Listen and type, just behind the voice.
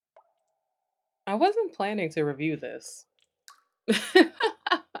I wasn't planning to review this.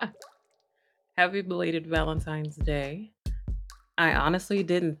 Happy belated Valentine's Day. I honestly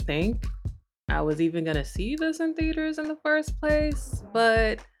didn't think I was even gonna see this in theaters in the first place,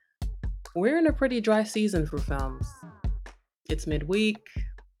 but we're in a pretty dry season for films. It's midweek,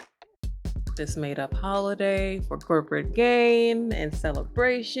 this made up holiday for corporate gain and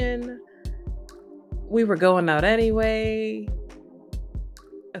celebration. We were going out anyway.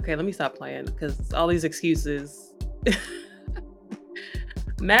 Okay, let me stop playing because all these excuses.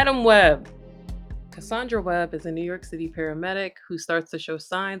 Madam Web. Cassandra Webb is a New York City paramedic who starts to show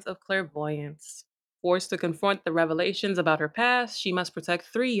signs of clairvoyance. Forced to confront the revelations about her past, she must protect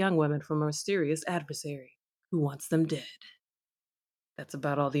three young women from a mysterious adversary who wants them dead. That's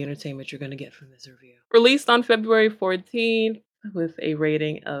about all the entertainment you're going to get from this review. Released on February 14th with a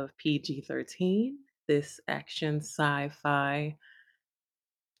rating of PG-13, this action sci fi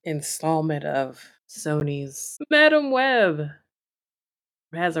installment of Sony's Madam Web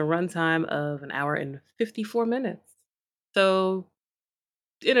has a runtime of an hour and 54 minutes. So,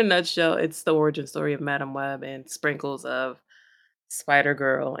 in a nutshell, it's the origin story of Madam Web and sprinkles of Spider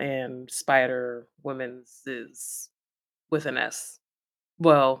Girl and Spider Woman's is with an S.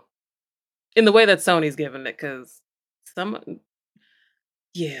 Well, in the way that Sony's given it, because some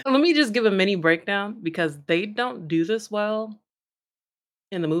yeah. Let me just give a mini breakdown because they don't do this well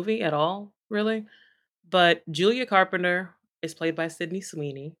in the movie at all, really. But Julia Carpenter is played by Sydney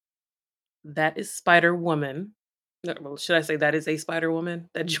Sweeney. That is Spider Woman. No, well, should I say that is a Spider Woman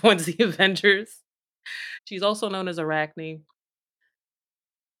that joins the Avengers? She's also known as Arachne.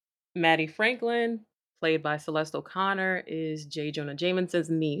 Maddie Franklin, played by Celeste O'Connor, is J. Jonah Jameson's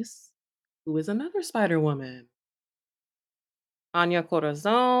niece, who is another Spider Woman. Anya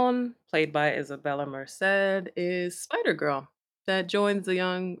Corazon, played by Isabella Merced, is Spider Girl that joins the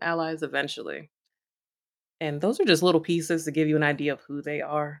young allies eventually. And those are just little pieces to give you an idea of who they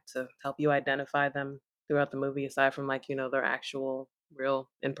are to help you identify them throughout the movie, aside from their actual, real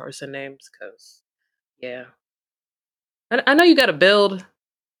in person names. Because, yeah. I know you got to build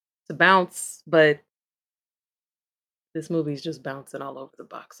to bounce, but this movie's just bouncing all over the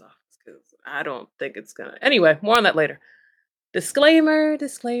box office because I don't think it's gonna. Anyway, more on that later. Disclaimer,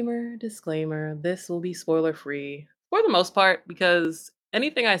 disclaimer, disclaimer. This will be spoiler free for the most part because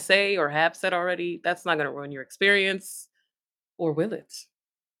anything I say or have said already, that's not gonna ruin your experience, or will it?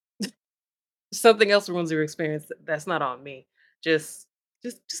 Something else ruins your experience. That's not on me. Just,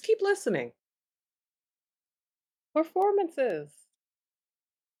 just keep listening. Performances.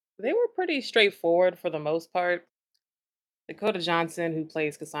 They were pretty straightforward for the most part. Dakota Johnson, who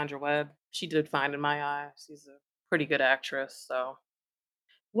plays Cassandra Webb, she did fine in my eyes. She's a pretty good actress. So,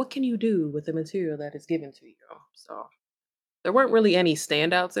 what can you do with the material that is given to you? So, there weren't really any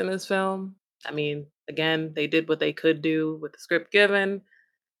standouts in this film. I mean, again, they did what they could do with the script given.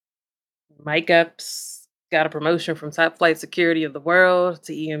 Mike Epps got a promotion from top flight security of the world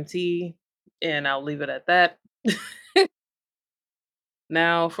to EMT, and I'll leave it at that.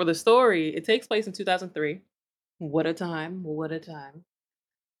 Now, for the story, it takes place in 2003. What a time! What a time!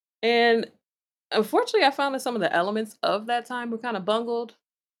 And unfortunately, I found that some of the elements of that time were kind of bungled.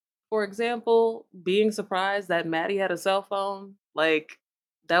 For example, being surprised that Maddie had a cell phone, like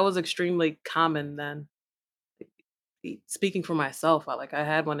that was extremely common then. Speaking for myself, I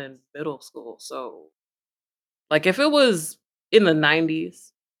had one in middle school, so like if it was in the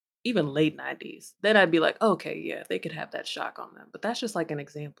 90s, even late 90s, then I'd be like, okay, yeah, they could have that shock on them. But that's just like an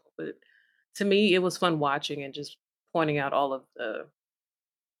example. But to me, it was fun watching and just pointing out all of the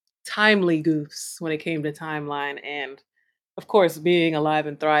timely goofs when it came to timeline and of course being alive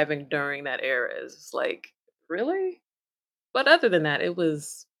and thriving during that era is just like, really? But other than that, it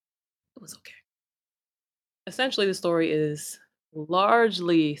was okay. Essentially the story is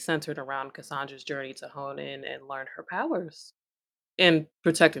largely centered around Cassandra's journey to hone in and learn her powers and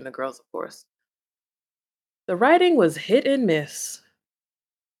protecting the girls, of course. The writing was hit and miss.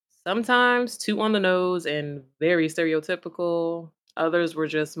 Sometimes too on the nose and very stereotypical. Others were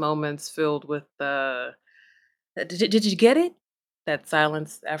just moments filled with the did you get it? That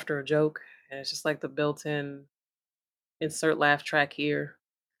silence after a joke, and it's just like the built-in insert laugh track here.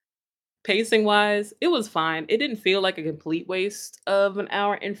 Pacing wise, it was fine. It didn't feel like a complete waste of an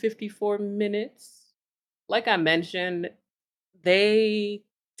hour and 54 minutes. Like I mentioned, they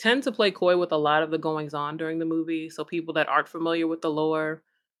tend to play coy with a lot of the goings on during the movie. So people that aren't familiar with the lore,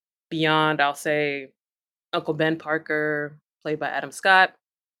 beyond, I'll say, Uncle Ben Parker, played by Adam Scott,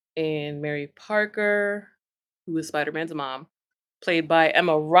 and Mary Parker, who is Spider Man's mom, played by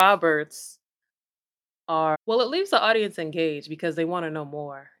Emma Roberts, are well, it leaves the audience engaged because they want to know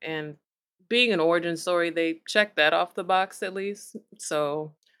more. And being an origin story, they checked that off the box at least.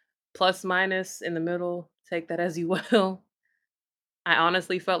 So plus minus in the middle, take that as you will. I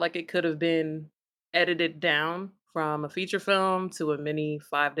honestly felt like it could have been edited down from a feature film to a mini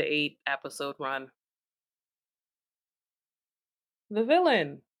 5 to 8 episode run. The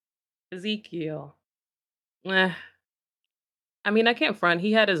villain, Ezekiel. Eh, I mean, I can't front.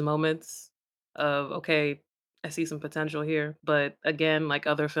 He had his moments of, okay, I see some potential here. But again, like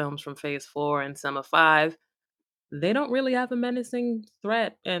other films from Phase 4 and some of 5, they don't really have a menacing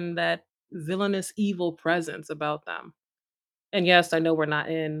threat and that villainous evil presence about them. And yes, I know we're not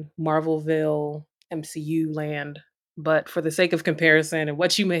in Marvelville MCU land, but for the sake of comparison and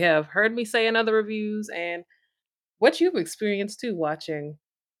what you may have heard me say in other reviews and what you've experienced too watching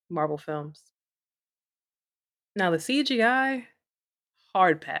Marvel films. Now, the CGI,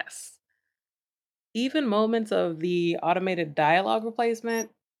 hard pass. Even moments of the automated dialogue replacement,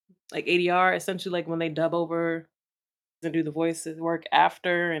 like ADR, essentially like when they dub over and do the voices work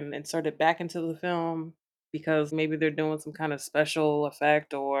after and insert it back into the film because maybe they're doing some kind of special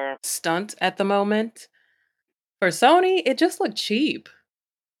effect or stunt at the moment. For Sony, it just looked cheap,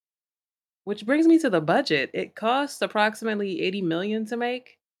 which brings me to the budget. It cost approximately 80 million to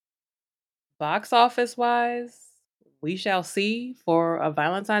make. Box office wise, we shall see for a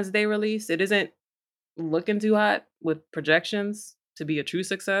Valentine's Day release. It isn't looking too hot with projections to be a true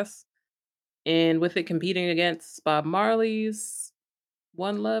success. And with it competing against Bob Marley's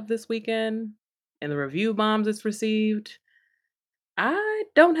One Love this weekend and the review bombs it's received, I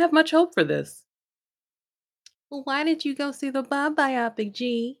don't have much hope for this. Well, why did you go see the Bob biopic,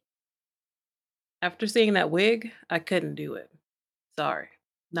 G? After seeing that wig, I couldn't do it. Sorry.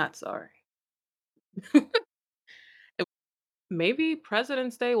 Not sorry. Maybe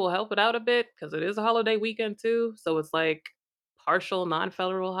President's Day will help it out a bit because it is a holiday weekend too. So it's like partial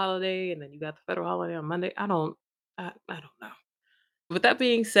non-federal holiday, and then you got the federal holiday on Monday. I don't know. With that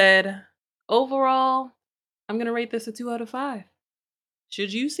being said, overall, I'm gonna rate this a 2 out of 5.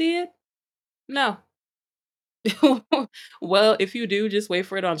 Should you see it? No. Well, if you do, just wait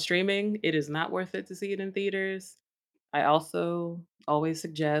for it on streaming. It is not worth it to see it in theaters. I also always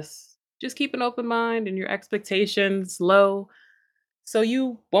suggest just keep an open mind and your expectations low so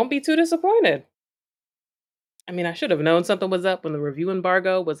you won't be too disappointed. I mean, I should have known something was up when the review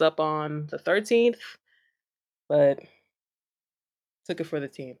embargo was up on the 13th, but took it for the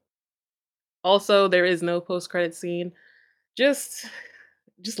team. Also, there is no post-credit scene. Just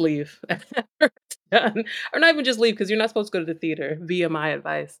just leave after it's done. Or not even just leave because you're not supposed to go to the theater via my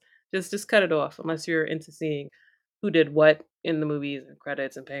advice. Just cut it off unless you're into seeing who did what in the movies and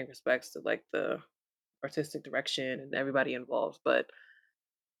credits and paying respects to like the artistic direction and everybody involved. But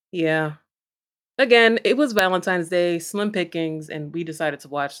yeah, again, it was Valentine's Day, slim pickings, and we decided to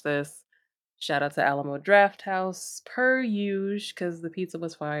watch this. Shout out to Alamo Draft House, per usual, because the pizza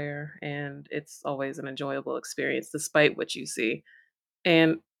was fire, and it's always an enjoyable experience despite what you see.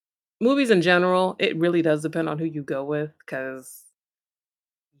 And movies in general, it really does depend on who you go with, because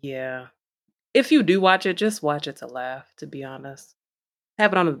yeah, if you do watch it, just watch it to laugh. To be honest,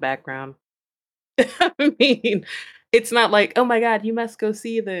 have it on in the background. I mean, it's not like, oh my god, you must go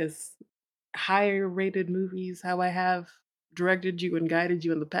see this. Higher rated movies, how I have directed you and guided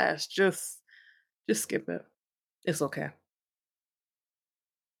you in the past. Just skip it. It's okay.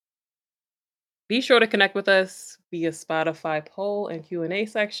 Be sure to connect with us via Spotify poll and Q&A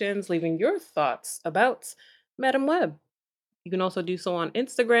sections, leaving your thoughts about Madam Web. You can also do so on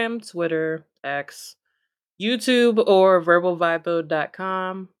Instagram, Twitter, X, YouTube, or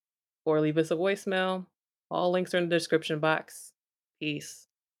verbalvibemode.com, or leave us a voicemail. All links are in the description box. Peace.